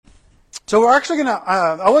So we're actually going to,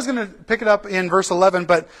 I was going to pick it up in verse 11,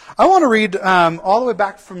 but I want to read all the way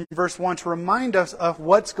back from verse 1 to remind us of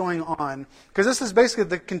what's going on, because this is basically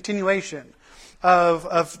the continuation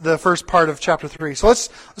of the first part of chapter 3. So let's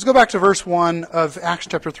go back to verse 1 of Acts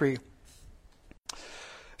chapter 3. It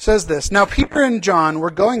says this, "Now Peter and John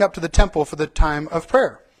were going up to the temple for the time of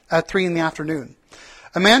prayer at 3 p.m.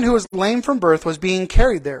 A man who was lame from birth was being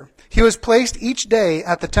carried there. He was placed each day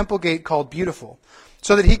at the temple gate called Beautiful,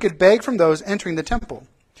 so that he could beg from those entering the temple.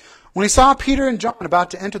 When he saw Peter and John about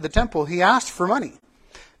to enter the temple, he asked for money.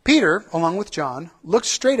 Peter, along with John, looked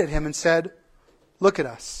straight at him and said, 'Look at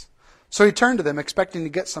us.' So he turned to them, expecting to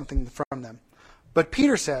get something from them. But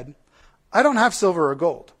Peter said, 'I don't have silver or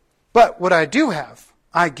gold, but what I do have,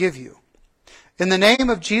 I give you. In the name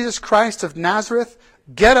of Jesus Christ of Nazareth,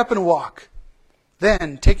 get up and walk.'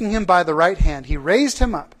 Then, taking him by the right hand, he raised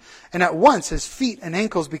him up, and at once his feet and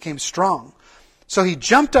ankles became strong. So he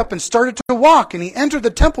jumped up and started to walk, and he entered the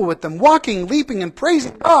temple with them, walking, leaping, and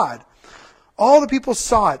praising God. All the people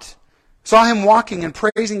saw him walking and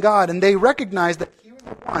praising God, and they recognized that he was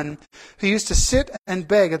the one who used to sit and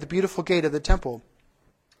beg at the beautiful gate of the temple.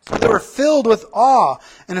 So they were filled with awe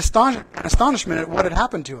and astonishment at what had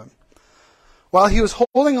happened to him. While he was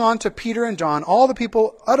holding on to Peter and John, all the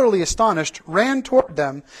people, utterly astonished, ran toward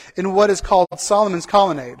them in what is called Solomon's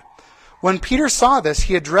Colonnade. When Peter saw this,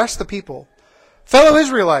 he addressed the people. 'Fellow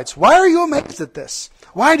Israelites, why are you amazed at this?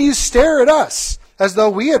 Why do you stare at us, as though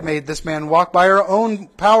we had made this man walk by our own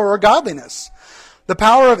power or godliness? The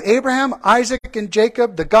power of Abraham, Isaac, and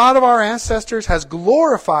Jacob, the God of our ancestors, has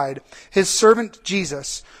glorified his servant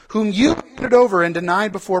Jesus, whom you handed over and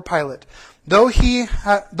denied before Pilate, though he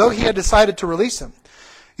had decided to release him.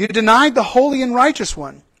 You denied the holy and righteous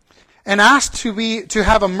one, and asked to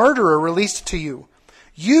have a murderer released to you.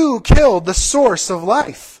 You killed the source of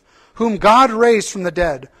life, whom God raised from the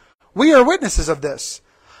dead. We are witnesses of this.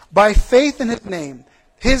 By faith in his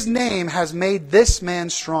name has made this man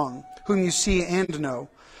strong, whom you see and know.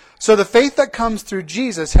 So the faith that comes through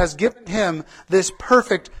Jesus has given him this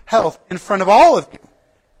perfect health in front of all of you.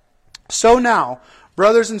 So now,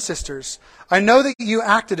 brothers and sisters, I know that you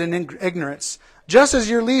acted in ignorance, just as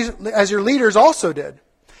your leaders also did.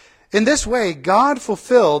 In this way, God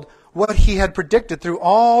fulfilled what he had predicted through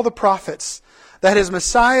all the prophets, that his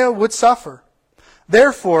Messiah would suffer.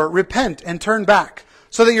 Therefore, repent and turn back,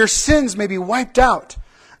 so that your sins may be wiped out,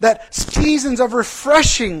 that seasons of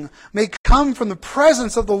refreshing may come from the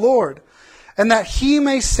presence of the Lord, and that he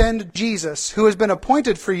may send Jesus, who has been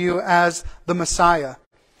appointed for you as the Messiah.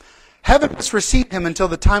 Heaven must receive him until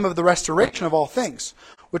the time of the restoration of all things,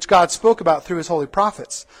 which God spoke about through his holy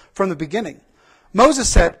prophets from the beginning. Moses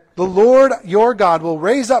said, 'The Lord your God will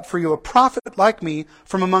raise up for you a prophet like me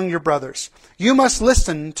from among your brothers. You must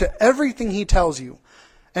listen to everything he tells you.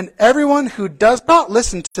 And everyone who does not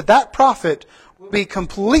listen to that prophet will be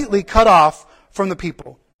completely cut off from the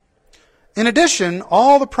people.' In addition,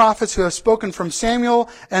 all the prophets who have spoken from Samuel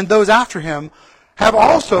and those after him have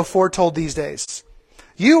also foretold these days.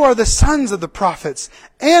 You are the sons of the prophets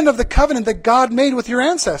and of the covenant that God made with your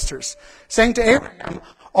ancestors, saying to Abraham,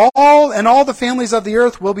 all the families of the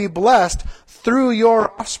earth will be blessed through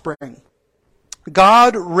your offspring.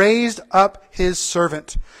 God raised up his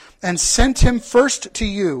servant and sent him first to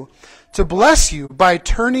you to bless you by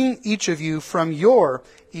turning each of you from your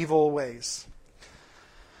evil ways."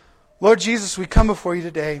 Lord Jesus, we come before you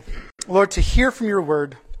today, Lord, to hear from your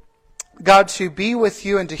word. God, to be with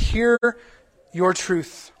you and to hear your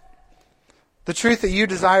truth, the truth that you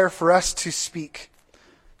desire for us to speak,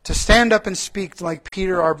 to stand up and speak like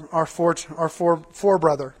Peter, our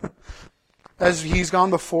forebrother, as he's gone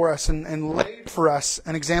before us and laid for us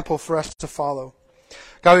an example for us to follow.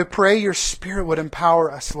 God, we pray your Spirit would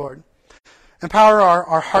empower us, Lord. Empower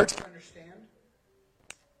our hearts to understand,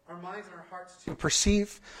 our minds and our hearts to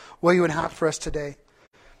perceive what you would have for us today.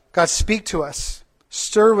 God, speak to us,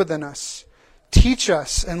 stir within us, teach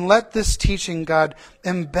us, and let this teaching, God,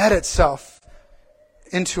 embed itself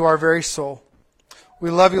into our very soul. We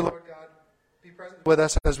love you, Lord God. Be present with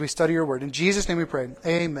us as we study your word. In Jesus' name we pray.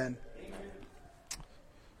 Amen.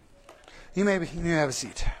 You may have a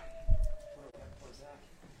seat.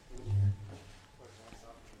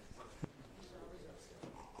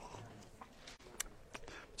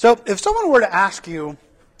 So, if someone were to ask you,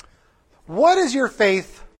 what is your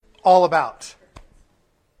faith all about?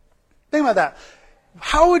 Think about that.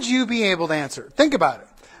 How would you be able to answer? Think about it.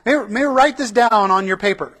 Maybe write this down on your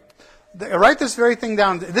paper. Write this very thing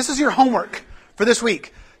down. This is your homework for this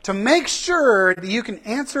week, to make sure that you can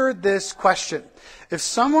answer this question. If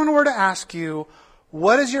someone were to ask you,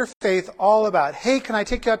 What is your faith all about? Hey, can I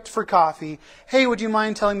take you out for coffee? Hey, would you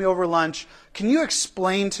mind telling me over lunch? Can you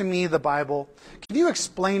explain to me the Bible? Can you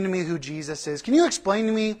explain to me who Jesus is? Can you explain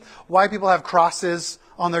to me why people have crosses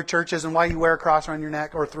on their churches and why you wear a cross around your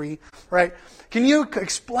neck, or 3, right? Can you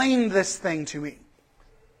explain this thing to me?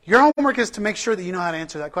 Your homework is to make sure that you know how to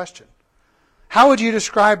answer that question. How would you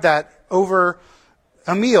describe that over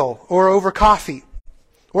a meal or over coffee?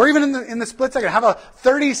 Or even in the split second, have a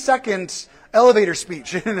 30-second elevator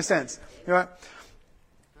speech, in a sense. You know what?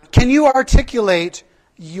 Can you articulate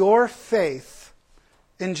your faith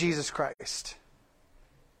in Jesus Christ?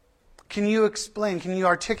 Can you explain? Can you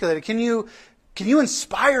articulate it? Can you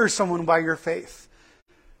inspire someone by your faith?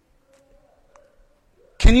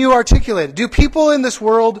 Can you articulate it? Do people in this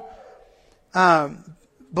world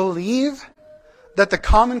believe that the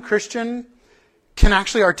common Christian can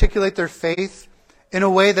actually articulate their faith in a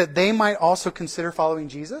way that they might also consider following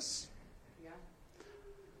Jesus?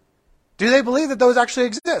 Do they believe that those actually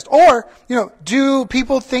exist? Or, do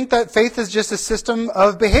people think that faith is just a system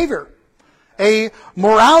of behavior? A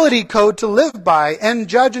morality code to live by and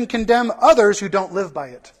judge and condemn others who don't live by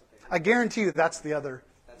it? I guarantee you that's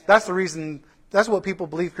the reason, that's what people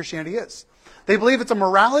believe Christianity is. They believe it's a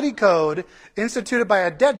morality code instituted by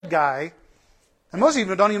a dead guy, and most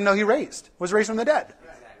people don't even know he was raised from the dead.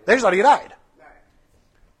 They just thought he died.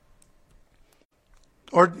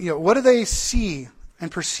 Or, what do they see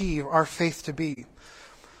and perceive our faith to be?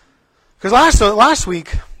 Because last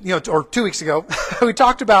week, or 2 weeks ago, we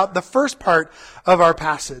talked about the first part of our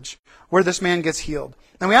passage where this man gets healed.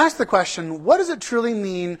 And we asked the question, what does it truly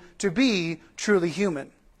mean to be truly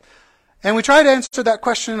human? And we tried to answer that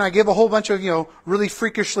question, and I gave a whole bunch of, really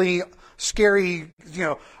freakishly scary,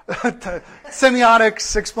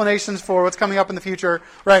 semiotics explanations for what's coming up in the future,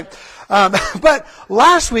 right? But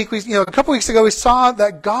last week, a couple weeks ago, we saw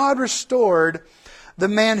that God restored the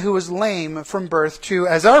man who was lame from birth to,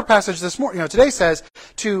 as our passage this morning, today says,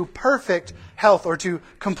 to perfect health or to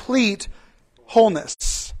complete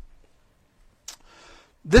wholeness.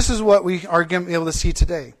 This is what we are going to be able to see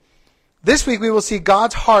today. This week we will see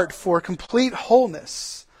God's heart for complete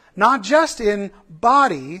wholeness, not just in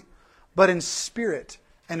body, but in spirit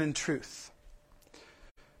and in truth.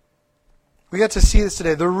 We get to see this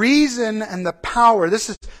today. The reason and the power,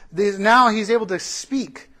 now he's able to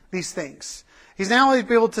speak these things. He's now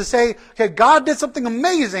able to say, okay, God did something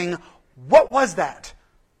amazing. What was that?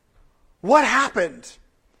 What happened?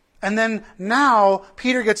 And then now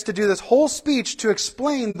Peter gets to do this whole speech to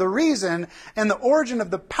explain the reason and the origin of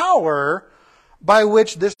the power by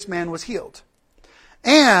which this man was healed.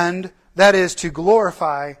 And that is to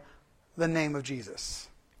glorify the name of Jesus.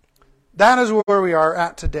 That is where we are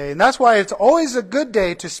at today. And that's why it's always a good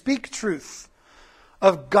day to speak truth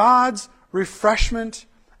of God's refreshment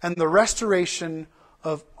and the restoration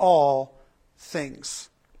of all things.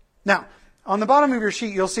 Now, on the bottom of your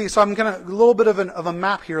sheet, you'll see, so I'm going to, a little bit of a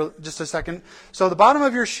map here, just a second. So the bottom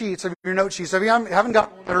of your sheets, of your note sheets, so if you haven't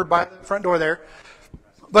got one, they're by the front door there.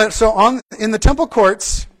 But so in the temple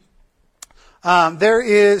courts, there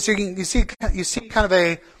is, so you see kind of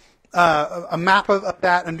a map of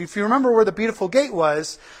that. And if you remember where the beautiful gate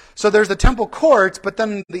was, so there's the temple courts, but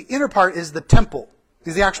then the inner part is the temple,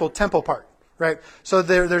 is the actual temple part. Right, so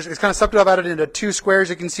it's kind of subdivided into 2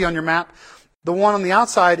 squares you can see on your map. The one on the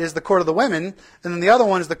outside is the court of the women, and then the other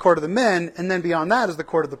one is the court of the men, and then beyond that is the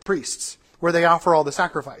court of the priests, where they offer all the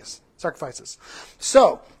sacrifices.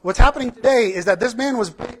 So, what's happening today is that this man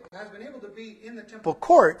has been able to be in the temple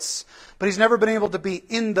courts, but he's never been able to be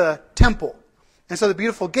in the temple. And so the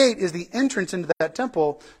beautiful gate is the entrance into that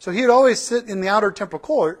temple. So he would always sit in the outer temple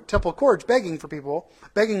courts begging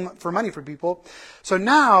for money for people. So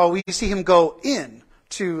now we see him go in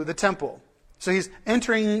to the temple. So he's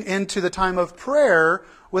entering into the time of prayer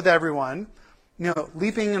with everyone,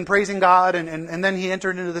 leaping and praising God. And then he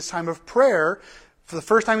entered into this time of prayer for the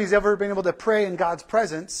first time he's ever been able to pray in God's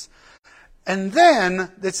presence. And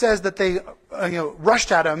then it says that they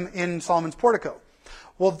rushed at him in Solomon's portico.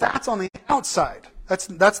 Well, that's on the outside. That's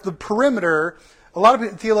the perimeter. A lot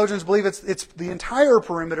of theologians believe it's the entire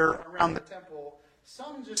perimeter around the temple.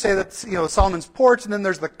 Some just say that's Solomon's porch, and then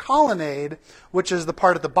there's the colonnade, which is the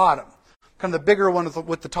part at the bottom, kind of the bigger one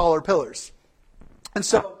with the taller pillars. And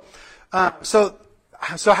so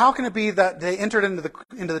how can it be that they entered into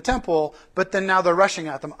the temple, but then now they're rushing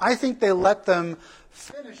at them? I think they let them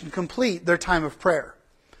finish and complete their time of prayer.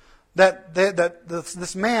 That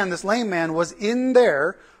this lame man, was in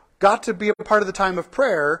there, got to be a part of the time of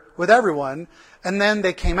prayer with everyone, and then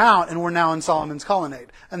they came out and were now in Solomon's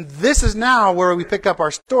colonnade. And this is now where we pick up our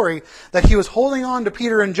story, that he was holding on to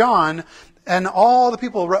Peter and John And all the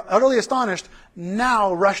people, utterly astonished,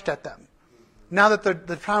 now rushed at them. Now that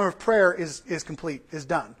the time of prayer is complete, is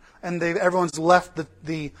done. And everyone's left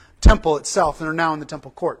the temple itself and are now in the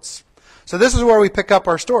temple courts. So this is where we pick up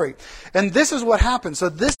our story. And this is what happened. So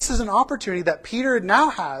this is an opportunity that Peter now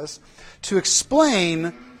has to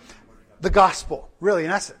explain the gospel, really,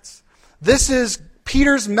 in essence. This is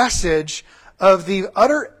Peter's message of the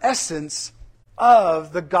utter essence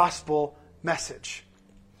of the gospel message.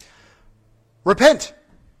 Repent.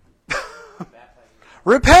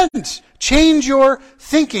 Repent. Change your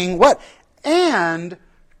thinking. What? And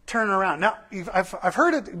turn around. Now, I've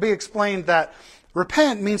heard it be explained that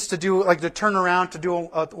repent means to do, like to turn around, to do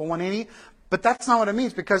a 180. But that's not what it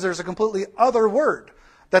means, because there's a completely other word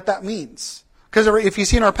that means. Because if you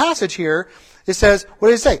see in our passage here, it says, what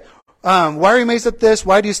does it say? Why are you amazed at this?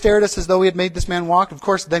 Why do you stare at us as though we had made this man walk? Of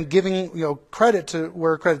course, then giving credit to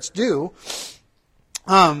where credit's due.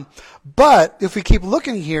 But if we keep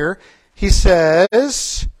looking here, he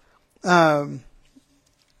says, what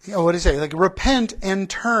does he say? Like, repent and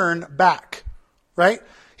turn back, right?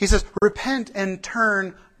 He says, repent and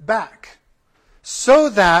turn back, so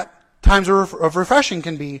that times of refreshing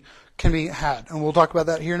can be had, and we'll talk about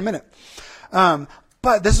that here in a minute.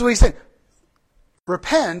 But this is what he's saying: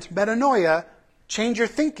 repent, metanoia, change your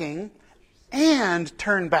thinking, and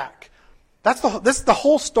turn back. This is the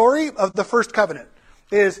whole story of the first covenant.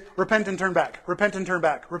 Is repent and turn back, repent and turn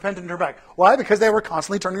back, repent and turn back. Why? Because they were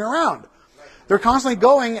constantly turning around. They're constantly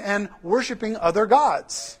going and worshiping other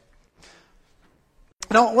gods.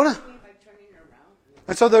 And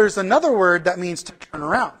so there's another word that means to turn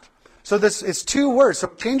around. So this is two words. So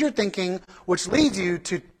change your thinking, which leads you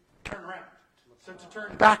to turn around. So to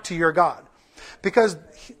turn back to your God. Because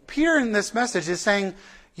Peter in this message is saying,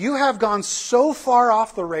 you have gone so far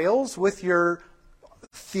off the rails with your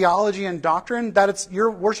theology and doctrine that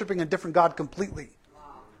you're worshiping a different God completely.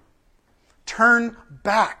 Turn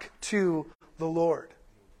back to the Lord.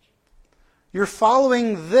 You're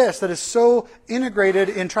following this that is so integrated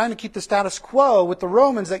in trying to keep the status quo with the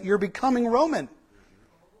Romans that you're becoming Roman.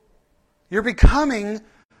 You're becoming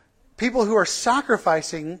people who are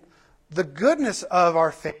sacrificing the goodness of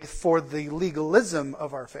our faith for the legalism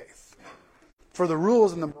of our faith, for the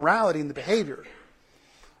rules and the morality and the behavior.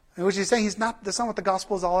 In which he's saying that's not what the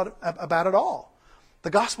gospel is all about at all. The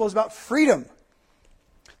gospel is about freedom.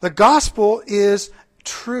 The gospel is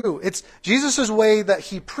true. It's Jesus' way that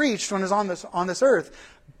he preached when he was on this earth.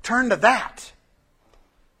 Turn to that.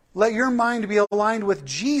 Let your mind be aligned with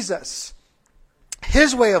Jesus,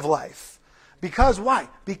 his way of life. Because why?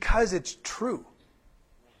 Because it's true.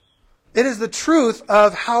 It is the truth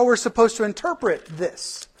of how we're supposed to interpret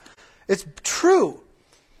this. It's true.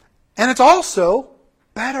 And it's also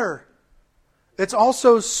better. It's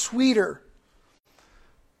also sweeter.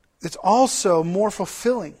 It's also more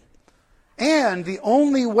fulfilling. And the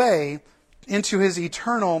only way into his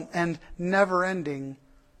eternal and never-ending,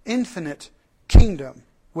 infinite kingdom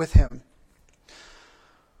with him.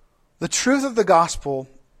 The truth of the gospel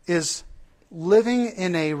is living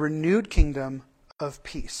in a renewed kingdom of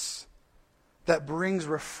peace that brings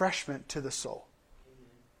refreshment to the soul.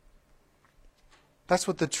 That's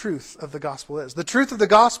what the truth of the gospel is. The truth of the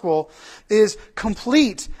gospel is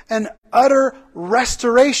complete and utter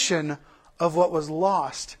restoration of what was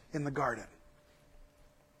lost in the garden.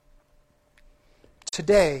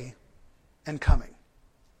 Today and coming.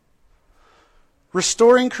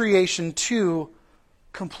 Restoring creation to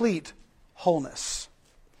complete wholeness.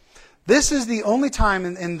 This is the only time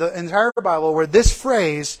in the entire Bible where this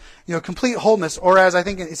phrase, complete wholeness, or as I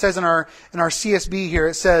think it says in our CSB here,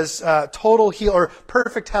 it says total heal or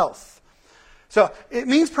perfect health. So it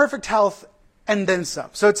means perfect health and then some.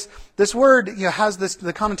 So it's this word has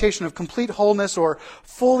the connotation of complete wholeness or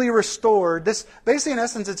fully restored. This basically, in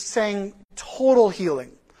essence, it's saying total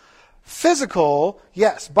healing, physical,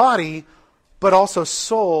 yes, body, but also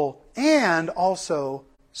soul and also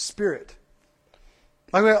spirit.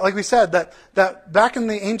 Like we said, that back in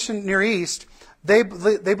the ancient Near East, they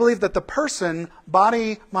believed that the person,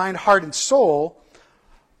 body, mind, heart, and soul,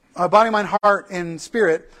 body, mind, heart, and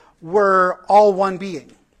spirit, were all one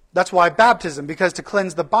being. That's why baptism, because to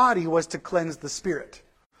cleanse the body was to cleanse the spirit,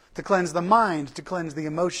 to cleanse the mind, to cleanse the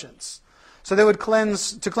emotions. So to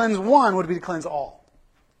cleanse one would be to cleanse all,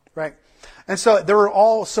 right? And so they were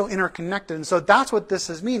all so interconnected. And so that's what this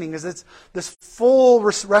is meaning, is it's this full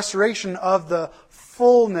restoration of the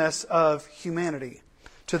fullness of humanity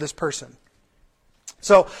to this person.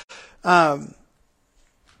 So,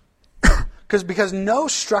 because no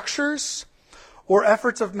structures or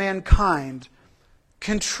efforts of mankind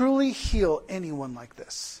can truly heal anyone like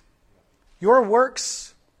this. Your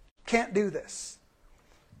works can't do this.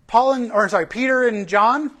 Peter and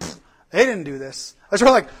John, they didn't do this. That's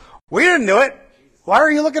like, we didn't do it. Why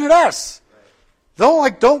are you looking at us?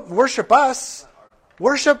 Don't worship us.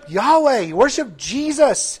 Worship Yahweh. Worship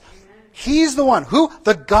Jesus. He's the one who,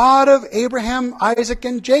 the God of Abraham, Isaac,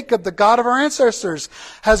 and Jacob, the God of our ancestors,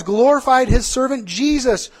 has glorified His servant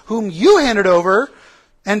Jesus, whom you handed over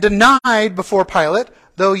and denied before Pilate,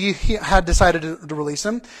 though you had decided to release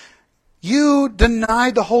Him. You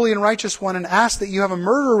denied the Holy and Righteous One and asked that you have a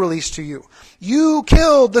murderer released to you. You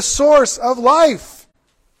killed the source of life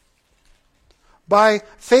by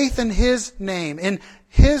faith in His name. In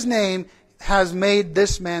His name has made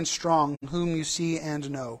this man strong, whom you see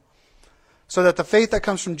and know. So that the faith that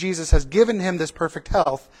comes from Jesus has given him this perfect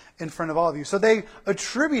health in front of all of you. So they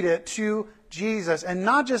attribute it to Jesus, and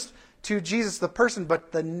not just to Jesus the person,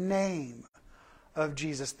 but the name of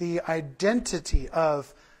Jesus, the identity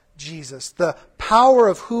of Jesus, the power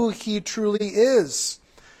of who He truly is.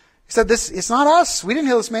 He said, it's not us. We didn't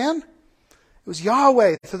heal this man. It was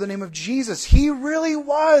Yahweh through the name of Jesus. He really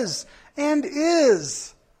was and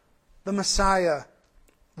is the Messiah,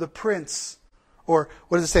 the Prince, or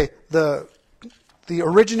what does it say? The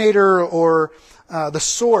originator or the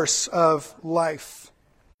source of life.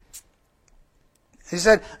 He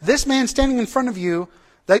said, this man standing in front of you,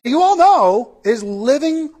 that you all know, is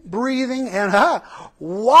living, breathing, and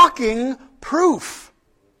walking proof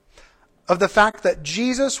of the fact that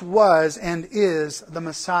Jesus was and is the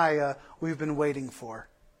Messiah we've been waiting for.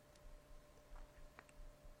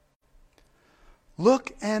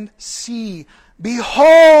 Look and see.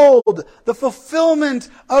 Behold the fulfillment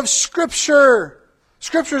of Scripture.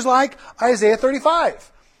 Scriptures like Isaiah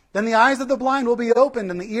 35. Then the eyes of the blind will be opened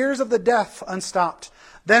and the ears of the deaf unstopped.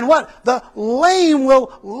 Then what? The lame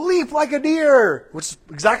will leap like a deer, which is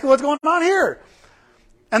exactly what's going on here.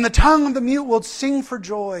 And the tongue of the mute will sing for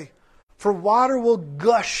joy, for water will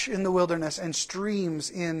gush in the wilderness and streams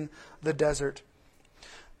in the desert.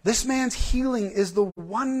 This man's healing is the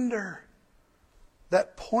wonder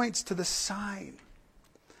that points to the sign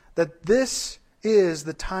that this is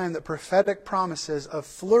the time that prophetic promises of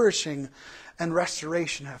flourishing and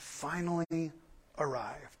restoration have finally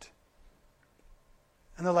arrived.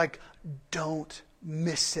 And they're like, don't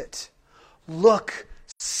miss it. Look,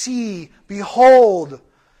 see, behold.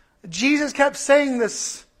 Jesus kept saying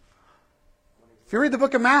this. If you read the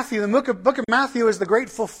book of Matthew, the book of Matthew is the great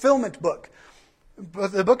fulfillment book.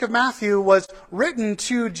 But the book of Matthew was written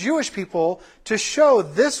to Jewish people to show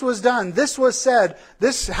this was done, this was said,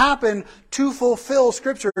 this happened to fulfill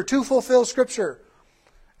Scripture, to fulfill Scripture.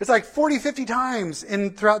 It's like 40, 50 times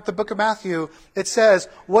throughout the book of Matthew it says,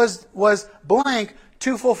 was blank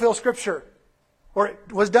to fulfill Scripture. Or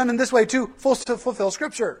it was done in this way to fulfill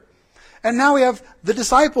Scripture. And now we have the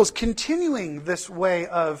disciples continuing this way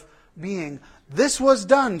of being. This was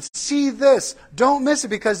done. See this. Don't miss it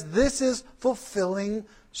because this is fulfilling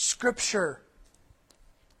Scripture.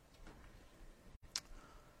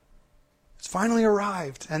 It's finally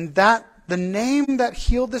arrived. And that the name that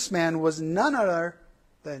healed this man was none other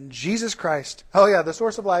than Jesus Christ. Oh yeah, the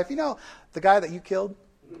source of life. You know, the guy that you killed?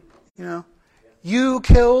 You know? You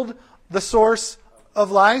killed the source of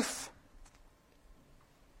life.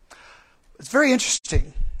 It's very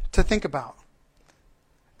interesting to think about.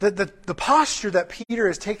 The posture that Peter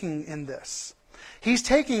is taking in this. He's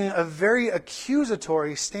taking a very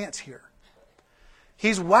accusatory stance here.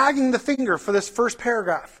 He's wagging the finger for this first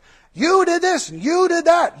paragraph. You did this, and you did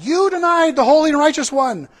that. You denied the Holy and Righteous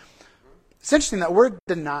One. It's interesting, that word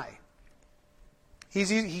deny. He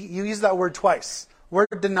used that word twice. Word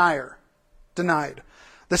denier. Denied.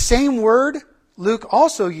 The same word Luke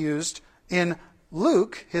also used in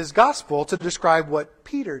Luke, his gospel, to describe what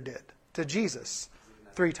Peter did to Jesus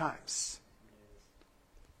 3 times.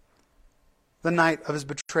 The night of his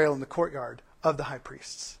betrayal in the courtyard of the high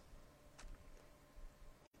priests.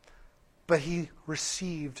 But he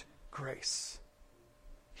received grace.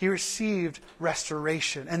 He received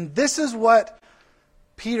restoration. And this is what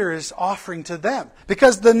Peter is offering to them.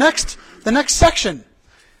 Because the next section,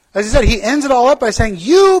 as he said, he ends it all up by saying,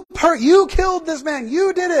 you killed this man.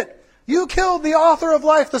 You did it. You killed the author of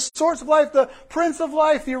life, the source of life, the Prince of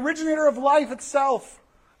life, the originator of life itself.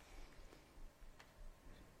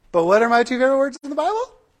 But what are my 2 favorite words in the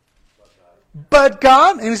Bible? But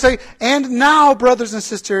God. And he say, and now, brothers and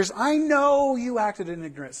sisters, I know you acted in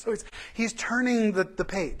ignorance. So he's turning the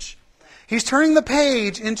page. He's turning the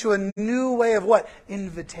page into a new way of what?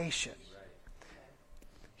 Invitation.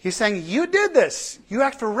 He's saying, you did this. You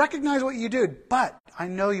have to recognize what you did. But I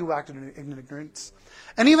know you acted in ignorance.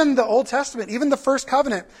 And even the Old Testament, even the First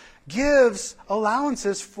Covenant, gives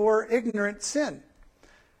allowances for ignorant sin.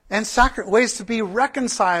 and ways to be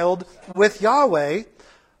reconciled with Yahweh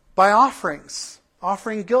by offerings,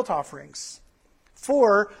 offering guilt offerings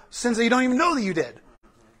for sins that you don't even know that you did.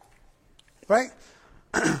 Right?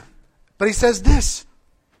 But he says this.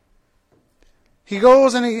 He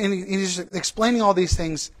goes and he's explaining all these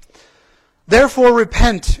things. Therefore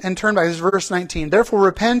repent and turn back. This is verse 19. Therefore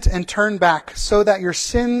repent and turn back so that your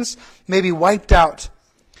sins may be wiped out,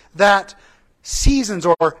 that seasons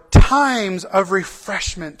or times of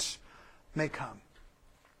refreshment may come.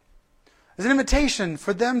 It's an invitation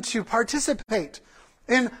for them to participate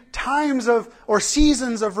in times of or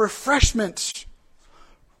seasons of refreshment.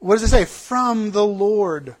 What does it say? From the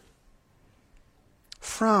Lord.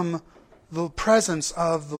 From the presence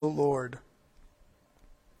of the Lord.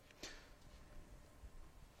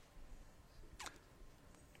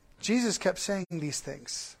 Jesus kept saying these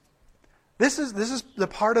things. This is the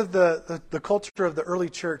part of the culture of the early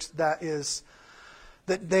church that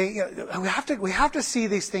we have to see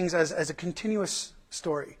these things as a continuous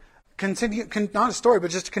story. Not a story, but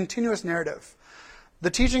just a continuous narrative. The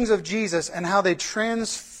teachings of Jesus and how they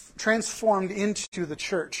transformed into the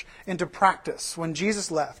church, into practice when Jesus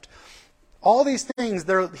left. All these things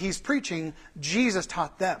he's preaching, Jesus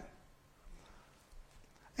taught them.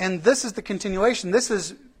 And this is the continuation. This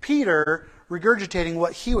is Peter regurgitating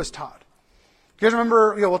what he was taught. You guys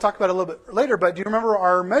remember, we'll talk about it a little bit later, but do you remember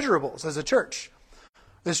our measurables as a church?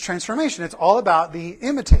 This transformation. It's all about the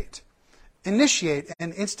imitate, initiate,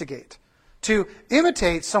 and instigate. To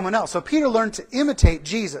imitate someone else. So Peter learned to imitate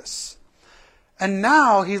Jesus. And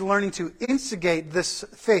now he's learning to instigate this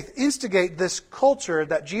faith, instigate this culture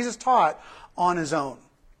that Jesus taught on his own.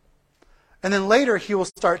 And then later he will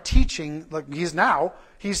start teaching, like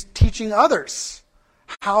he's teaching others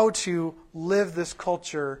how to live this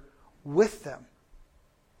culture with them.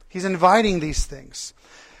 He's inviting these things.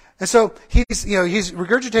 And so he's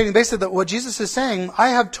regurgitating basically that what Jesus is saying, I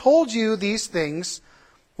have told you these things,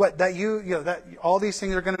 that all these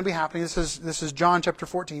things are going to be happening. This is John chapter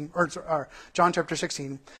 14 or John chapter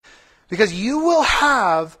 16. Because you will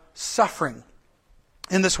have suffering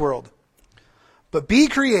in this world. But be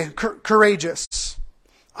courageous.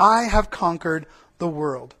 I have conquered the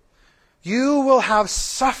world. You will have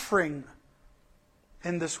suffering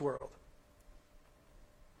in this world.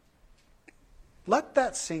 Let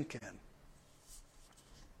that sink in.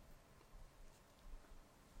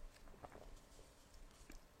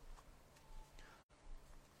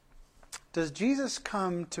 Does Jesus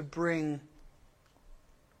come to bring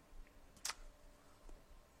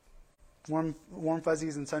warm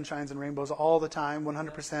fuzzies and sunshines and rainbows all the time,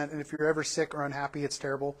 100%? And if you're ever sick or unhappy, it's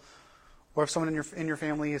terrible. Or if someone in your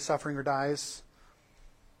family is suffering or dies,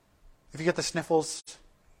 if you get the sniffles,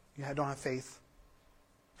 you don't have faith.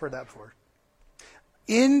 I've heard that before.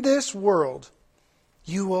 In this world,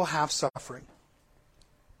 you will have suffering.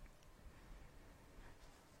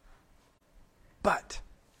 But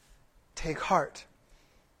take heart.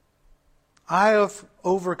 I have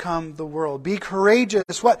overcome the world. Be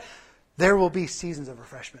courageous. What? There will be seasons of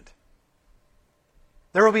refreshment.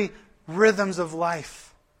 There will be rhythms of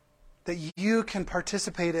life that you can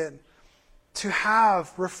participate in to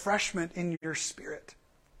have refreshment in your spirit.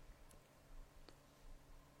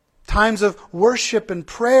 Times of worship and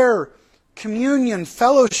prayer, communion,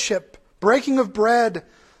 fellowship, breaking of bread,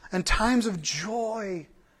 and times of joy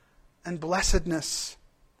and blessedness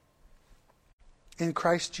in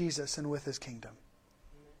Christ Jesus and with His kingdom.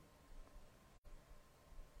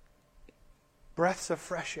 Breaths of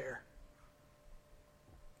fresh air.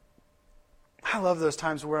 I love those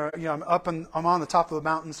times where I'm on the top of a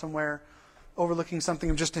mountain somewhere, overlooking something.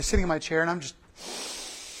 I'm just sitting in my chair and I'm just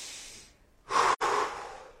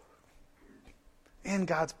in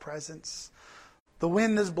God's presence. The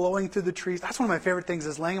wind is blowing through the trees. That's one of my favorite things,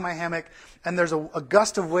 is laying in my hammock and there's a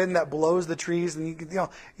gust of wind that blows the trees, and you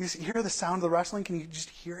hear the sound of the rustling. Can you just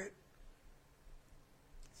hear it?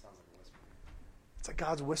 Sounds like a whisper. It's like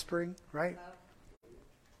God's whispering, right?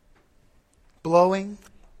 Blowing.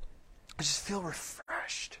 I just feel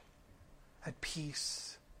refreshed, at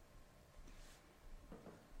peace.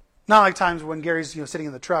 Not like times when Gary's sitting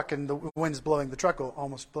in the truck and the wind's blowing the truck,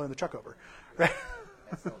 almost blowing the truck over, right?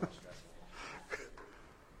 That's a little stressful.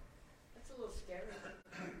 That's a little scary.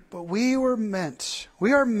 But we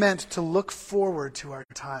are meant to look forward to our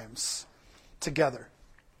times together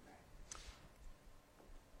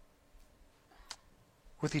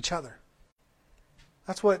with each other.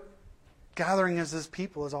 That's what gathering as this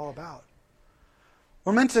people is all about.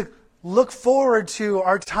 We're meant to look forward to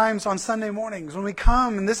our times on Sunday mornings when we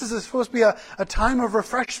come, and this is supposed to be a time of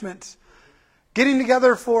refreshment. Getting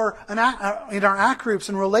together for in our act groups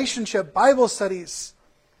and relationship Bible studies.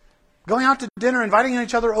 going out to dinner, inviting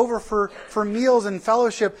each other over for meals and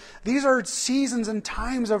fellowship. These are seasons and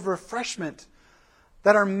times of refreshment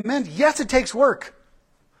that are meant. Yes, it takes work.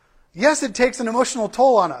 Yes, it takes an emotional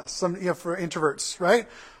toll on us, for introverts, right?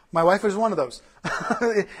 My wife is one of those.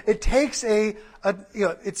 It takes but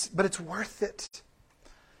it's worth it.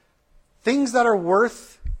 Things that are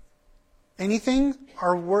worth anything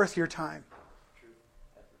are worth your time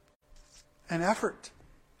and effort.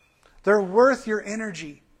 They're worth your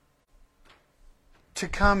energy to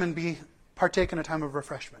come and partake in a time of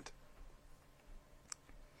refreshment.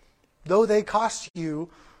 Though they cost you,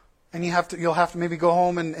 and you'll have to maybe go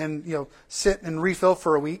home and sit and refill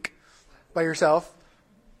for a week by yourself.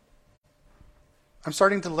 I'm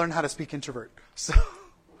starting to learn how to speak introvert. So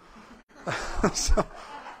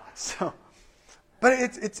but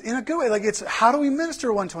it's in a good way. Like, it's how do we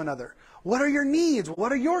minister one to another? What are your needs?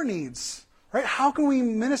 What are your needs? Right? How can we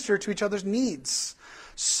minister to each other's needs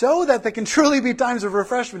so that they can truly be times of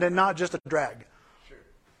refreshment and not just a drag? Sure.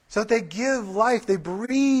 So that they give life, they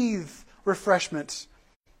breathe refreshment.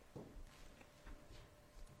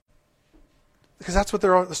 Because that's what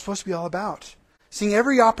they're supposed to be all about. Seeing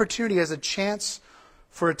every opportunity as a chance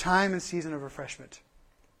for a time and season of refreshment.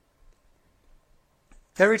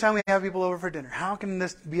 Every time we have people over for dinner, how can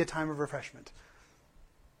this be a time of refreshment?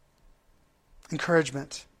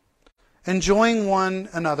 Encouragement. Enjoying one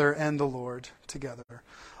another and the Lord together.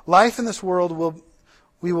 Life in this world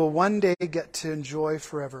we will one day get to enjoy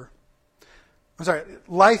forever.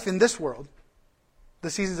 Life in this world,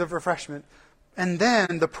 the seasons of refreshment, and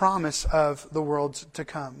then the promise of the world to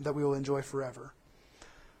come that we will enjoy forever.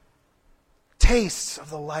 Tastes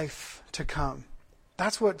of the life to come.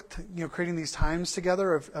 That's what creating these times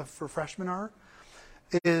together of refreshment are.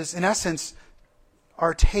 It is, in essence,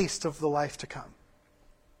 our taste of the life to come.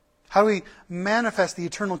 How do we manifest the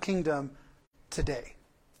eternal kingdom today?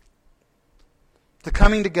 The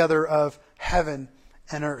coming together of heaven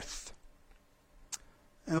and earth.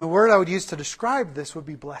 And the word I would use to describe this would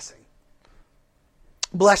be blessing.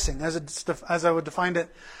 Blessing, as I would define it,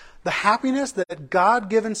 the happiness that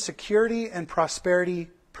God-given security and prosperity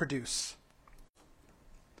produce.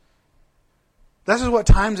 This is what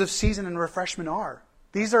times of season and refreshment are.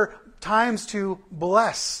 These are times to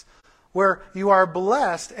bless, where you are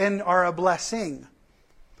blessed and are a blessing.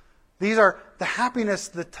 These are the happiness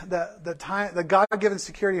that God-given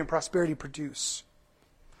security and prosperity produce.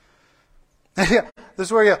 This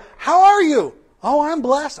is where how are you? Oh, I'm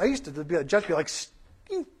blessed. I used to be like,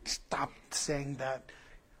 stop saying that.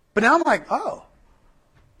 But now I'm like, oh,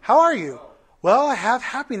 how are you? Well, I have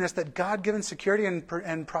happiness that God-given security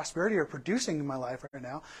and prosperity are producing in my life right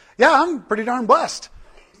now. Yeah, I'm pretty darn blessed.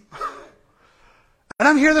 And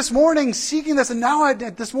I'm here this morning seeking this, and now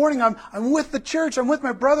this morning I'm with the church. I'm with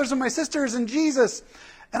my brothers and my sisters in Jesus.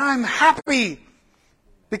 And I'm happy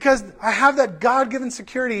because I have that God-given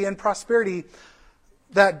security and prosperity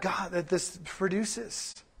that this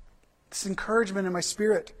produces. This encouragement in my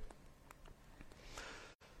spirit.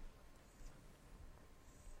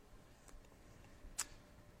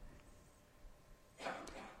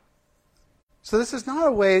 So this is not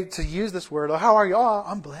a way to use this word. Oh, how are you? Oh,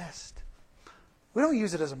 I'm blessed. We don't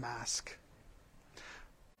use it as a mask.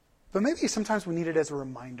 But maybe sometimes we need it as a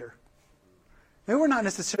reminder. Maybe we're not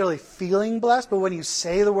necessarily feeling blessed, but when you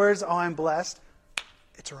say the words, oh, I'm blessed,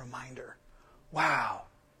 it's a reminder. Wow.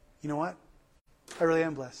 You know what? I really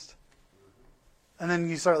am blessed. And then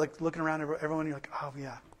you start looking around at everyone, and you're like, oh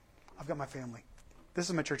yeah, I've got my family. This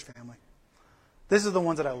is my church family. This is the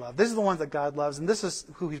ones that I love. This is the ones that God loves, and this is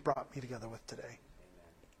who He's brought me together with today.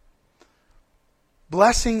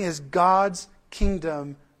 Blessing is God's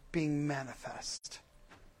kingdom being manifest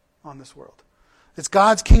on this world. It's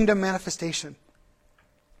God's kingdom manifestation.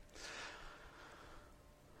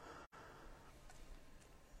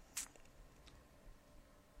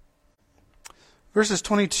 Verses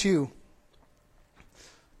 22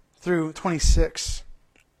 through 26.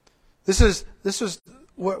 This is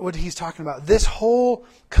what he's talking about. This whole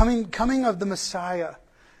coming of the Messiah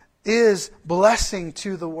is blessing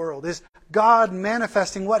to the world. Is God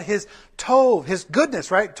manifesting what His tov, His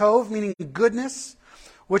goodness, right? Tov meaning goodness,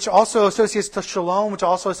 which also associates to shalom, which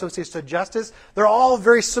also associates to justice. They're all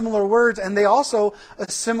very similar words, and they also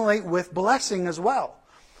assimilate with blessing as well.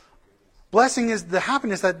 Blessing is the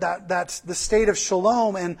happiness that's the state of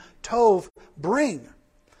shalom and tov bring.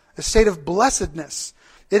 A state of blessedness.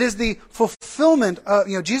 It is the fulfillment of,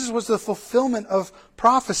 Jesus was the fulfillment of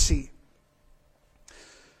prophecy.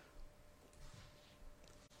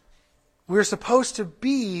 We're supposed to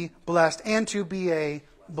be blessed and to be a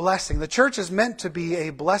blessing. The church is meant to be a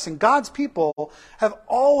blessing. God's people have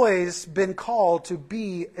always been called to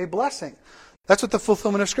be a blessing. That's what the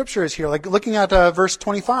fulfillment of Scripture is here. Like looking at verse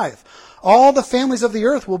 25. All the families of the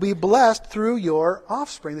earth will be blessed through your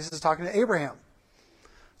offspring. This is talking to Abraham.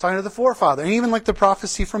 Talking to the forefather. And even like the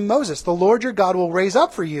prophecy from Moses. The Lord your God will raise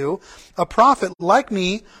up for you a prophet like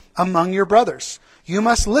me among your brothers. You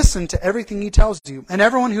must listen to everything he tells you. And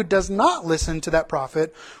everyone who does not listen to that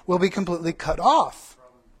prophet will be completely cut off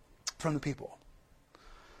from the people.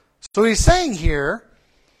 So what he's saying here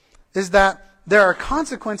is that there are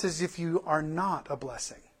consequences if you are not a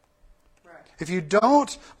blessing. Right. If you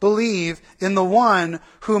don't believe in the one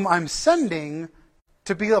whom I'm sending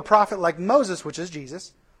to be a prophet like Moses, which is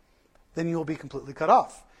Jesus, then you will be completely cut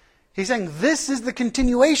off. He's saying this is the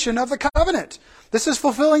continuation of the covenant. This is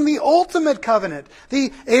fulfilling the ultimate covenant,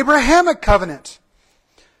 the Abrahamic covenant.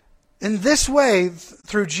 In this way,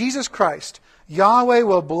 through Jesus Christ, Yahweh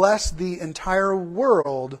will bless the entire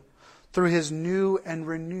world through his new and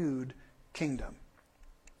renewed kingdom.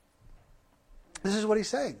 This is what he's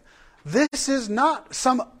saying. This is not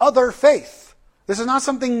some other faith. This is not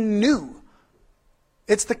something new.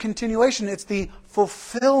 It's the continuation. It's the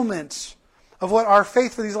fulfillment of what our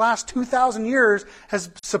faith for these last 2,000 years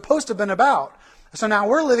has supposed to have been about. So now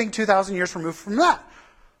we're living 2,000 years removed from that.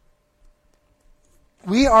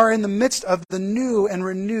 We are in the midst of the new and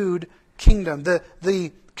renewed kingdom,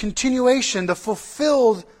 the continuation, the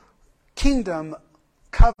fulfilled kingdom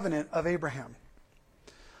covenant of Abraham.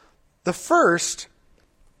 The first,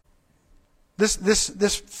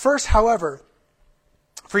 this first, however,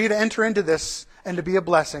 for you to enter into this and to be a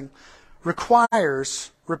blessing,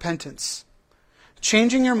 requires repentance.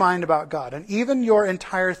 Changing your mind about God and even your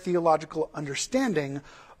entire theological understanding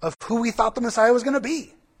of who we thought the Messiah was going to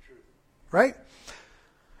be. Right?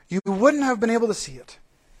 You wouldn't have been able to see it.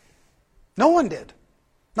 No one did.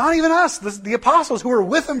 Not even us, the apostles who were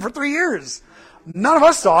with him for 3 years. None of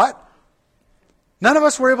us saw it. None of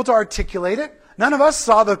us were able to articulate it. None of us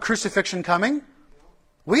saw the crucifixion coming.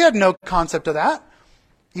 We had no concept of that,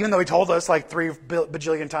 even though he told us like 3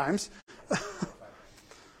 bajillion times.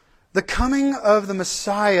 The coming of the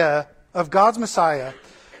Messiah, of God's Messiah,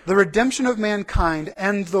 the redemption of mankind,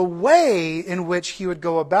 and the way in which he would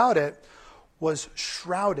go about it was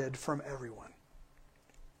shrouded from everyone.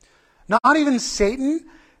 Not even Satan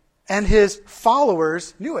and his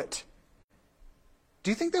followers knew it.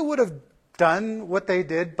 Do you think they would have done what they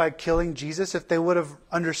did by killing Jesus if they would have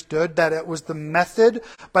understood that it was the method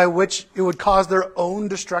by which it would cause their own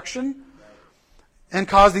destruction and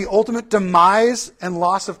cause the ultimate demise and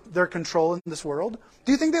loss of their control in this world?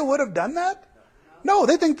 Do you think they would have done that? No,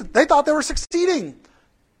 they thought they were succeeding.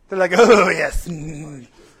 They're like, oh yes.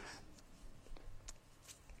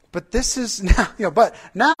 But this is now, but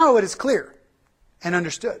now it is clear and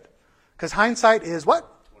understood. Because hindsight is what?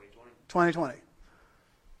 2020.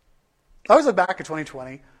 I always look back at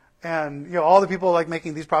 2020 and all the people like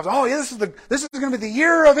making these prophecies. Oh yeah, this is going to be the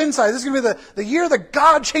year of insight. This is going to be the year that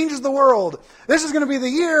God changes the world. This is going to be the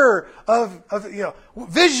year of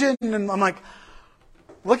vision. And I'm like,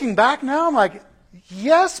 looking back now, I'm like,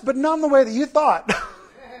 yes, but not in the way that you thought.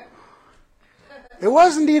 It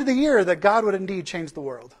was indeed the year that God would indeed change the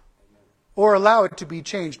world, or allow it to be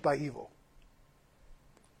changed by evil.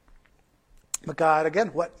 But God, again,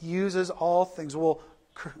 what uses all things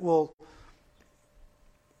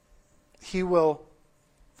He will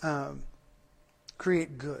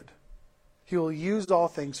create good. He will use all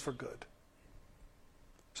things for good.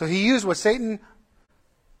 So he used what Satan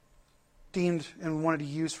deemed and wanted to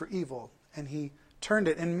use for evil, and he turned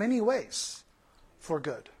it in many ways for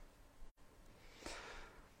good.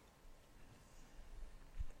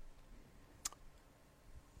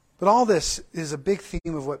 But all this is a big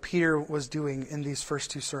theme of what Peter was doing in these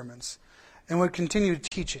first 2 sermons and would continue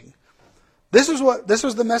teaching. This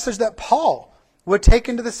was the message that Paul would take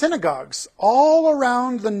into the synagogues all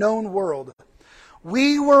around the known world.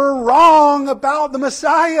 We were wrong about the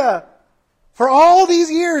Messiah. For all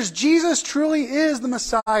these years, Jesus truly is the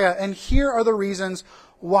Messiah, and here are the reasons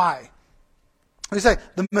why. We say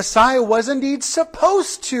the Messiah was indeed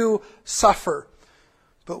supposed to suffer,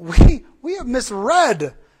 but we have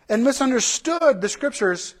misread and misunderstood the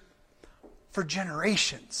Scriptures for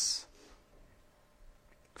generations.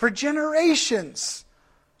 For generations.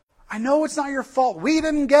 I know it's not your fault. We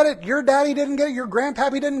didn't get it. Your daddy didn't get it. Your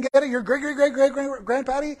grandpappy didn't get it. Your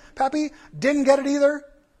great-great-great-great-grandpappy didn't get it either.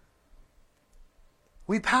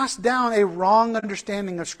 We passed down a wrong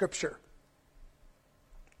understanding of Scripture.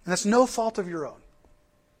 And that's no fault of your own.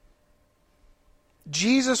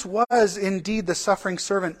 Jesus was indeed the suffering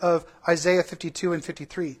servant of Isaiah 52 and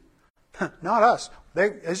 53. Not us.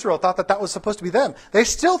 Israel thought that was supposed to be them. They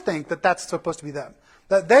still think that that's supposed to be them.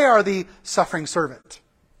 That they are the suffering servant.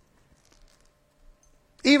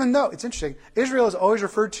 Even though, it's interesting, Israel is always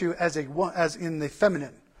referred to as in the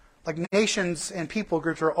feminine. Like nations and people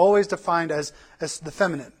groups are always defined as the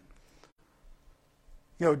feminine.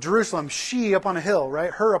 Jerusalem, she up on a hill,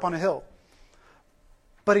 right? Her up on a hill.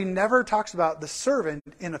 But he never talks about the servant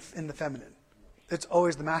in the feminine. It's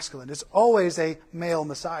always the masculine. It's always a male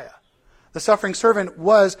Messiah. The suffering servant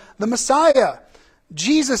was the Messiah.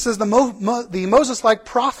 Jesus is the Moses-like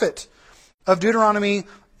prophet of Deuteronomy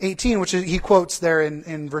 18, which he quotes there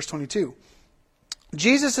in verse 22.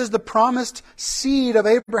 Jesus is the promised seed of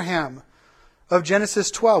Abraham of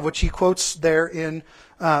Genesis 12, which he quotes there in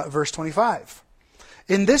verse 25.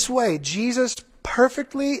 In this way, Jesus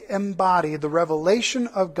perfectly embodied the revelation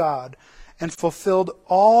of God and fulfilled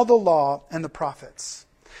all the law and the prophets.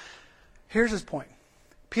 Here's his point.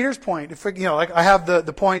 Peter's point, like I have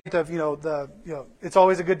the point of it's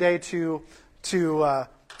always a good day to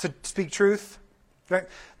speak truth. Right?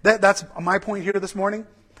 That's my point here this morning.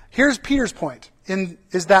 Here's Peter's point: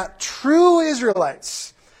 is that true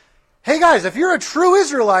Israelites. Hey guys, if you're a true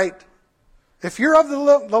Israelite, if you're of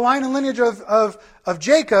the line and lineage of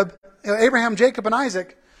Jacob, Abraham, Jacob, and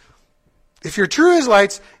Isaac, if you're true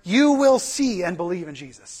Israelites, you will see and believe in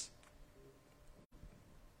Jesus.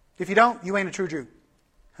 If you don't, you ain't a true Jew.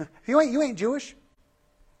 You ain't Jewish.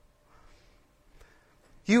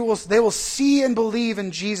 They will see and believe in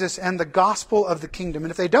Jesus and the gospel of the kingdom.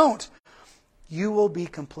 And if they don't, you will be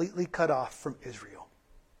completely cut off from Israel.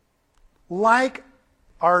 Like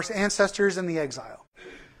our ancestors in the exile.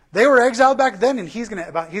 They were exiled back then, and he's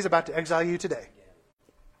about to exile you today.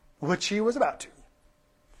 Which he was about to.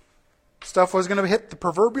 Stuff was going to hit the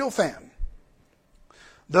proverbial fan.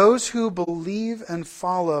 Those who believe and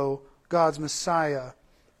follow God's Messiah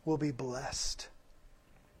will be blessed.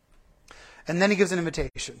 And then he gives an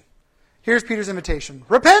invitation. Here's Peter's invitation.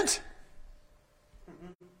 Repent!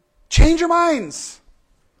 Change your minds.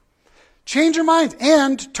 Change your minds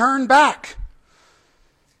and turn back.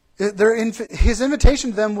 His invitation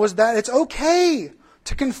to them was that it's okay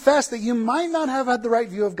to confess that you might not have had the right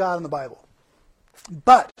view of God in the Bible.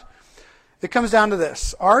 But it comes down to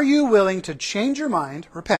this. Are you willing to change your mind,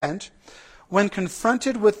 repent, when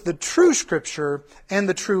confronted with the true Scripture and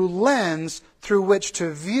the true lens through which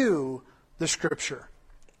to view the Scripture?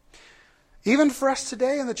 Even for us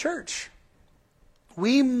today in the church,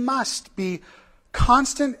 we must be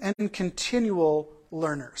constant and continual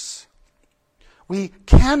learners. We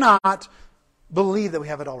cannot believe that we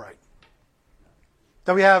have it all right.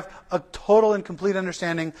 That we have a total and complete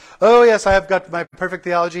understanding. Oh yes, I have got my perfect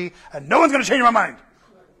theology and no one's going to change my mind.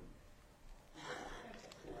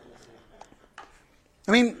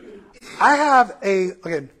 I mean, I have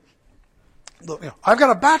I've got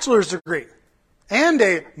a bachelor's degree and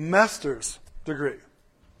a master's degree.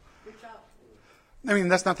 I mean,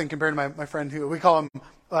 that's nothing compared to my friend who we call him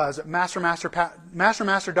Master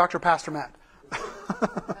Dr. Pastor Matt.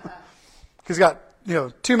 He's got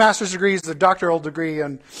 2 master's degrees, a doctoral degree,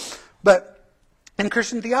 but in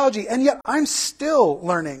Christian theology, and yet I'm still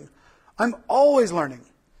learning. I'm always learning,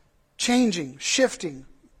 changing, shifting,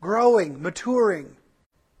 growing, maturing.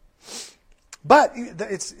 But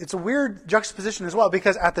it's a weird juxtaposition as well,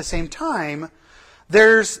 because at the same time,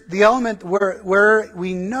 there's the element where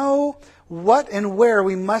we know what and where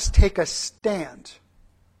we must take a stand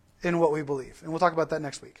in what we believe. And we'll talk about that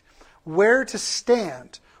next week. Where to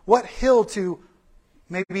stand, what hill to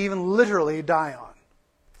maybe even literally die on.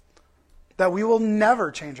 That we will never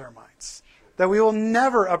change our minds. That we will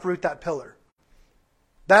never uproot that pillar.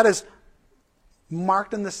 That is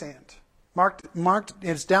marked in the sand. Marked,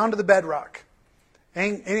 it's down to the bedrock.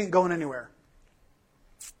 It ain't going anywhere.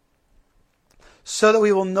 So that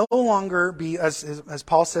we will no longer be, as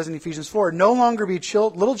Paul says in Ephesians 4, no longer be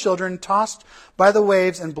little children tossed by the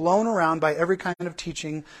waves and blown around by every kind of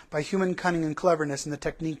teaching, by human cunning and cleverness and the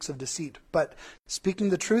techniques of deceit. But speaking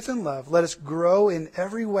the truth in love, let us grow in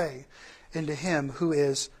every way into Him who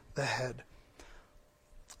is the head.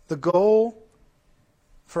 The goal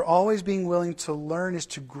for always being willing to learn is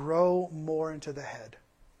to grow more into the head,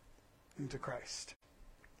 into Christ.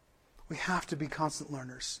 We have to be constant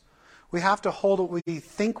learners. We have to hold what we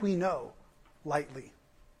think we know lightly,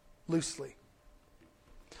 loosely.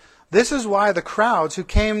 This is why the crowds who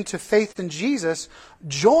came to faith in Jesus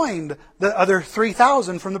joined the other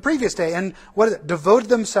 3,000 from the previous day and devoted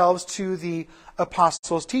themselves to the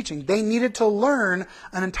apostles' teaching. They needed to learn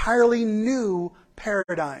an entirely new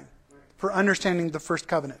paradigm for understanding the first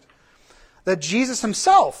covenant that Jesus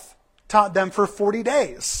himself taught them for 40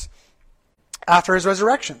 days after his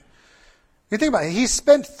resurrection. You think about it. He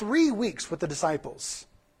spent 3 weeks with the disciples,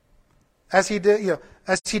 as he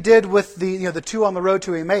did with the two on the road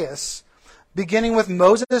to Emmaus, beginning with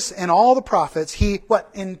Moses and all the prophets. He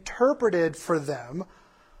interpreted for them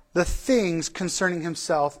the things concerning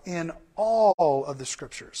himself in all of the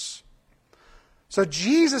scriptures. So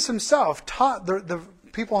Jesus himself taught the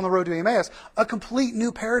people on the road to Emmaus a complete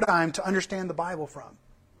new paradigm to understand the Bible from.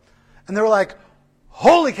 And they were like,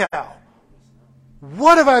 holy cow,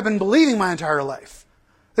 what have I been believing my entire life?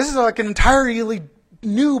 This is like an entirely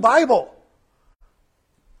new Bible.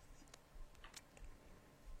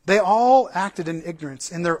 They all acted in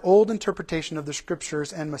ignorance in their old interpretation of the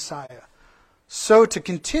scriptures and Messiah. So to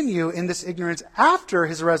continue in this ignorance after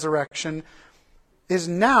his resurrection is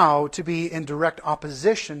now to be in direct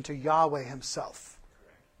opposition to Yahweh himself.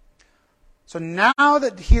 So now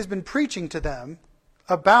that he has been preaching to them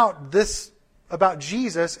about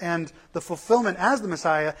Jesus and the fulfillment as the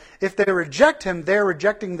Messiah, if they reject him, they're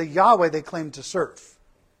rejecting the Yahweh they claim to serve.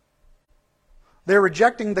 They're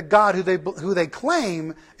rejecting the God who they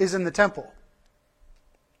claim is in the temple.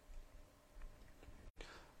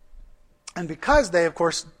 And because they, of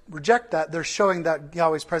course, reject that, they're showing that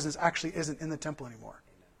Yahweh's presence actually isn't in the temple anymore.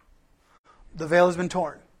 The veil has been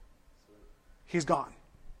torn. He's gone.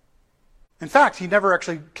 In fact, he never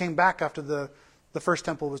actually came back after the first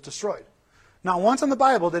temple was destroyed. Not once in the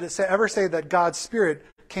Bible did it ever say that God's Spirit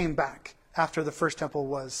came back after the first temple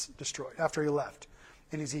was destroyed, after he left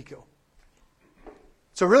in Ezekiel.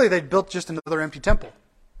 So really, they built just another empty temple.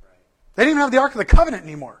 They didn't even have the Ark of the Covenant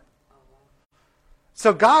anymore.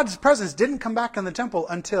 So God's presence didn't come back in the temple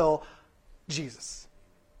until Jesus.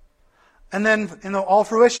 And then in all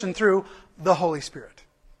fruition through the Holy Spirit.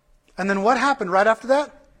 And then what happened right after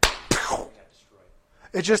that?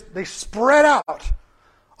 They spread out.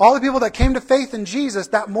 All the people that came to faith in Jesus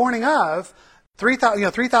that morning of,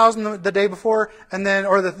 3,000 the day before, and then,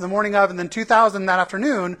 or the morning of, and then 2,000 that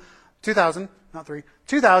afternoon. 2,000, not 3,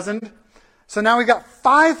 2,000. So now we got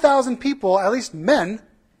 5,000 people, at least men,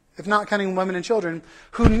 if not counting women and children,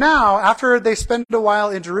 who now, after they spend a while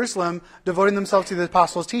in Jerusalem, devoting themselves to the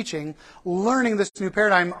apostles' teaching, learning this new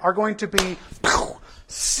paradigm, are going to be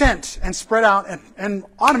sent and spread out and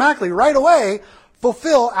automatically, right away,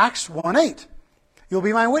 fulfill Acts 1:8. You'll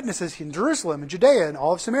be my witnesses in Jerusalem and Judea and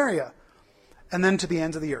all of Samaria, and then to the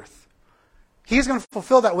ends of the earth. He's going to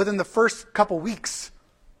fulfill that within the first couple weeks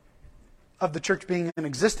of the church being in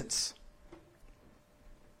existence.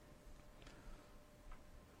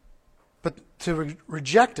 But to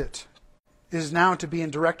reject it is now to be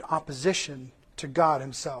in direct opposition to God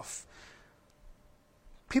himself.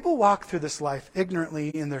 People walk through this life ignorantly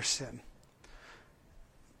in their sin.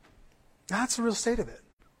 That's the real state of it.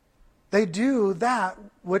 They do that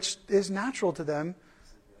which is natural to them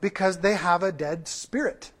because they have a dead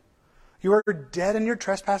spirit. You are dead in your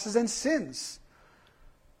trespasses and sins.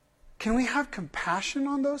 Can we have compassion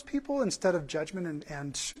on those people instead of judgment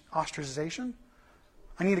and ostracization?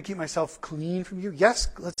 I need to keep myself clean from you. Yes,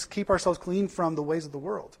 let's keep ourselves clean from the ways of the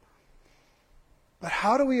world. But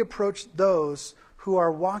how do we approach those who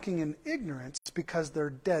are walking in ignorance because they're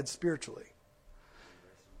dead spiritually?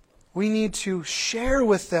 We need to share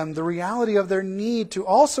with them the reality of their need to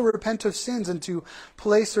also repent of sins and to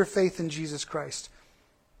place their faith in Jesus Christ.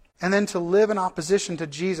 And then to live in opposition to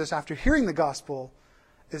Jesus after hearing the gospel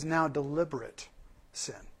is now deliberate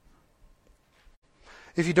sin.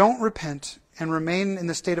 If you don't repent and remain in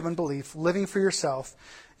the state of unbelief, living for yourself,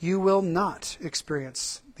 you will not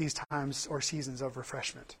experience these times or seasons of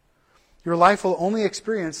refreshment. Your life will only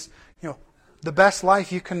experience, the best life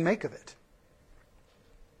you can make of it,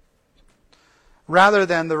 rather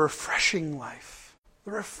than the refreshing life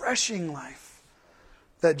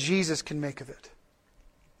that Jesus can make of it.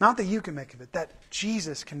 Not that you can make of it, that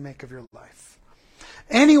Jesus can make of your life.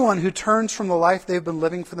 Anyone who turns from the life they've been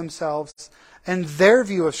living for themselves and their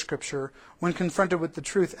view of Scripture when confronted with the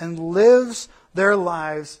truth and lives their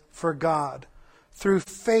lives for God through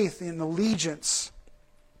faith in allegiance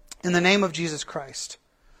in the name of Jesus Christ,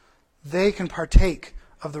 they can partake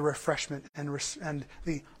of the refreshment and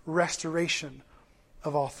the restoration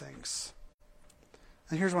of all things.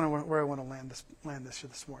 And here's where I want to land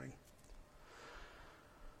this morning.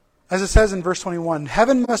 As it says in verse 21,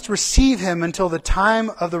 heaven must receive him until the time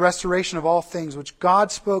of the restoration of all things, which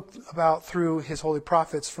God spoke about through his holy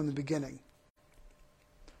prophets from the beginning.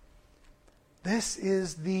 This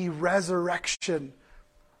is the resurrection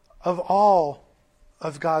of all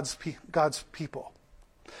of God's people.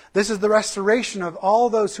 This is the restoration of all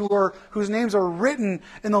those whose names are written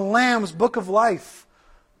in the Lamb's book of life.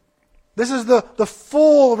 This is the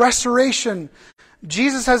full restoration.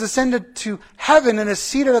 Jesus has ascended to heaven and is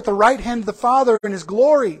seated at the right hand of the Father in His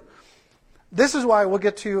glory. This is why we'll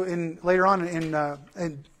get to later on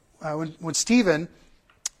when Stephen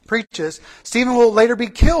preaches. Stephen will later be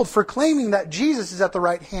killed for claiming that Jesus is at the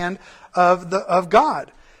right hand of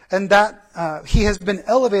God, and that He has been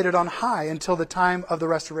elevated on high until the time of the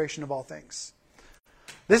restoration of all things.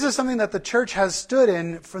 This is something that the church has stood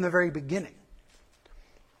in from the very beginning.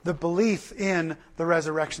 The belief in the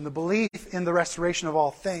resurrection, the belief in the restoration of all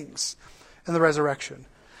things and the resurrection.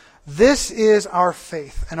 This is our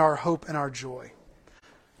faith and our hope and our joy.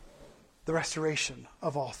 The restoration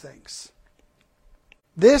of all things.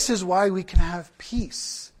 This is why we can have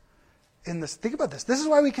peace in this. Think about this. This is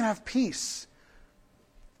why we can have peace.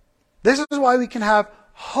 This is why we can have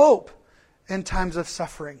hope in times of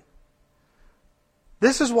suffering.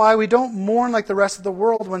 This is why we don't mourn like the rest of the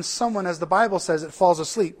world when someone, as the Bible says, it falls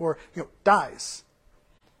asleep or dies.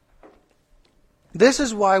 This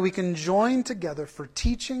is why we can join together for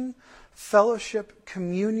teaching, fellowship,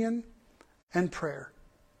 communion, and prayer.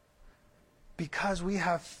 Because we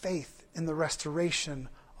have faith in the restoration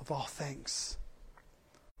of all things.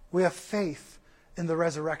 We have faith in the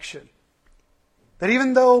resurrection. That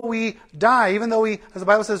even though we die, even though we, as the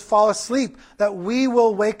Bible says, fall asleep, that we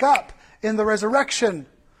will wake up in the resurrection,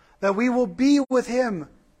 that we will be with Him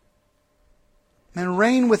and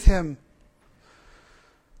reign with Him.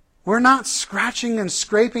 We're not scratching and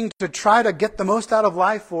scraping to try to get the most out of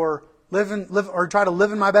life or try to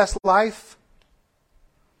live in my best life.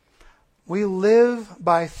 We live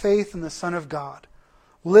by faith in the Son of God,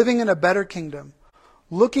 living in a better kingdom,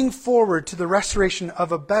 looking forward to the restoration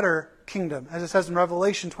of a better kingdom, as it says in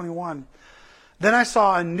Revelation 21. Then I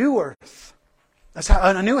saw a new earth,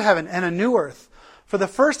 a new heaven and a new earth. For the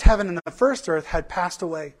first heaven and the first earth had passed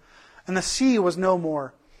away, and the sea was no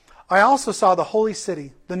more. I also saw the holy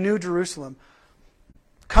city, the new Jerusalem,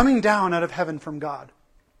 coming down out of heaven from God,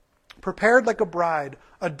 prepared like a bride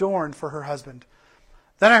adorned for her husband.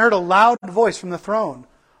 Then I heard a loud voice from the throne.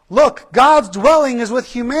 Look, God's dwelling is with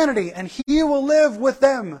humanity, and He will live with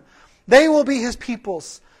them. They will be His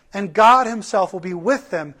peoples, and God Himself will be with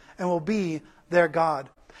them and will be their God.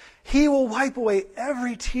 He will wipe away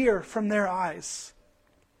every tear from their eyes.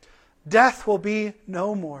 Death will be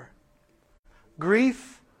no more.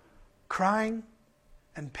 Grief, crying,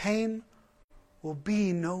 and pain will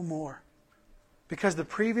be no more, because the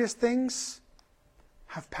previous things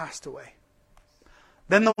have passed away.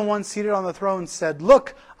 Then the one seated on the throne said,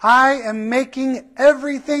 Look, I am making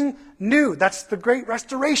everything new. That's the great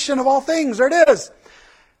restoration of all things. There it is.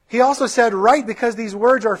 He also said, Write, because these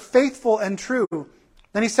words are faithful and true.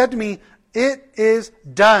 Then He said to me, It is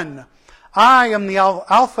done. I am the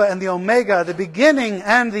Alpha and the Omega, the beginning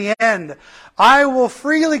and the end. I will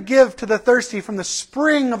freely give to the thirsty from the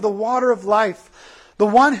spring of the water of life. The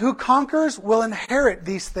one who conquers will inherit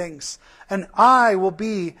these things, and I will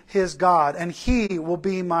be his God, and he will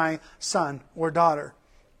be my son or daughter.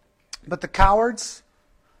 But the cowards,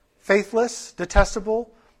 faithless, detestable,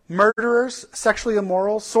 murderers, sexually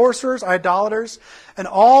immoral, sorcerers, idolaters, and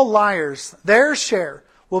all liars, their share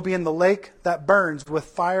will be in the lake that burns with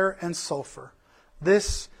fire and sulfur.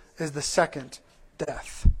 This is the second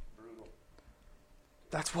death.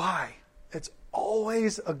 That's why it's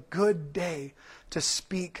always a good day to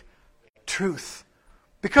speak truth.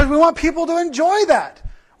 Because we want people to enjoy that.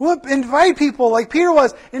 We want to invite people, like Peter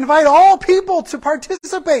was, invite all people to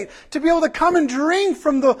participate, to be able to come and drink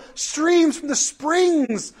from the streams, from the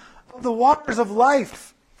springs of the waters of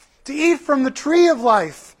life, to eat from the tree of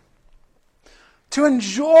life, to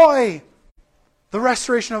enjoy the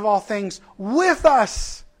restoration of all things with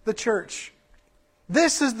us, the church.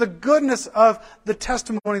 This is the goodness of the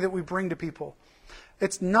testimony that we bring to people.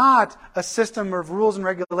 It's not a system of rules and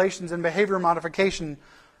regulations and behavior modification,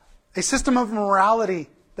 a system of morality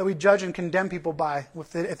that we judge and condemn people by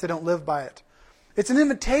if they don't live by it. It's an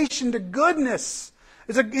invitation to goodness.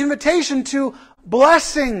 It's an invitation to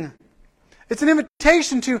blessing. It's an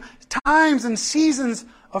invitation to times and seasons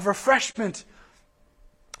of refreshment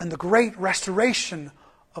and the great restoration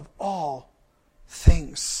of all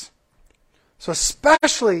things. So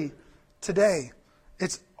especially today,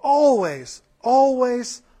 it's always,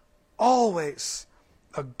 always, always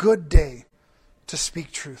a good day to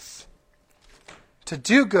speak truth. To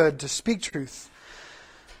do good, to speak truth.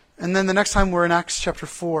 And then the next time we're in Acts chapter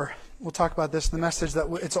 4, we'll talk about this in the message, that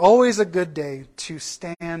it's always a good day to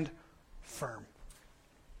stand firm.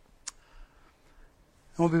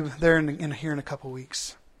 And we'll be there here in a couple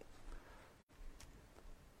weeks.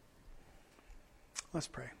 Let's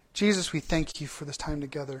pray. Jesus, we thank you for this time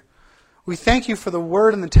together. We thank you for the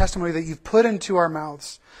word and the testimony that you've put into our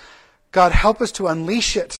mouths. God, help us to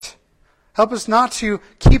unleash it. Help us not to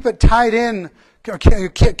keep it tied in, or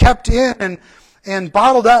kept in and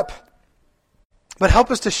bottled up. But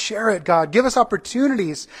help us to share it, God. Give us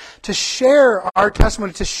opportunities to share our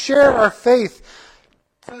testimony, to share our faith,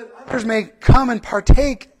 so that others may come and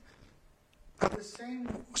partake of the same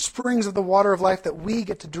springs of the water of life that we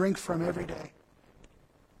get to drink from every day.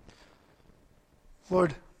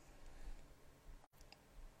 Lord,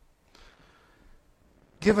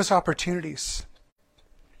 give us opportunities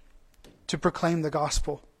to proclaim the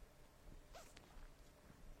gospel.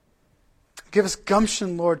 Give us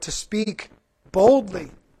gumption, Lord, to speak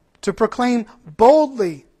boldly, to proclaim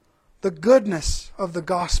boldly the goodness of the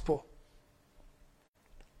gospel.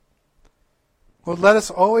 Lord, let us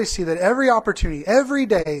always see that every opportunity, every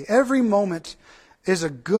day, every moment is a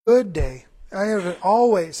good day.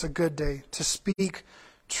 Always a good day to speak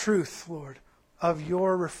truth, Lord, of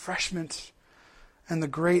your refreshment and the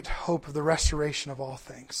great hope of the restoration of all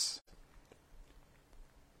things.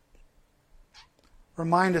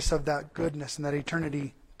 Remind us of that goodness and that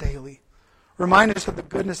eternity daily. Remind us of the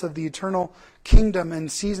goodness of the eternal kingdom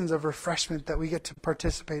and seasons of refreshment that we get to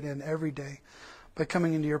participate in every day by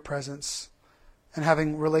coming into your presence and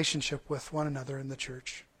having relationship with one another in the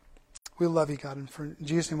church. We love you, God, and in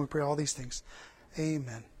Jesus' name we pray all these things.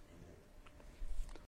 Amen.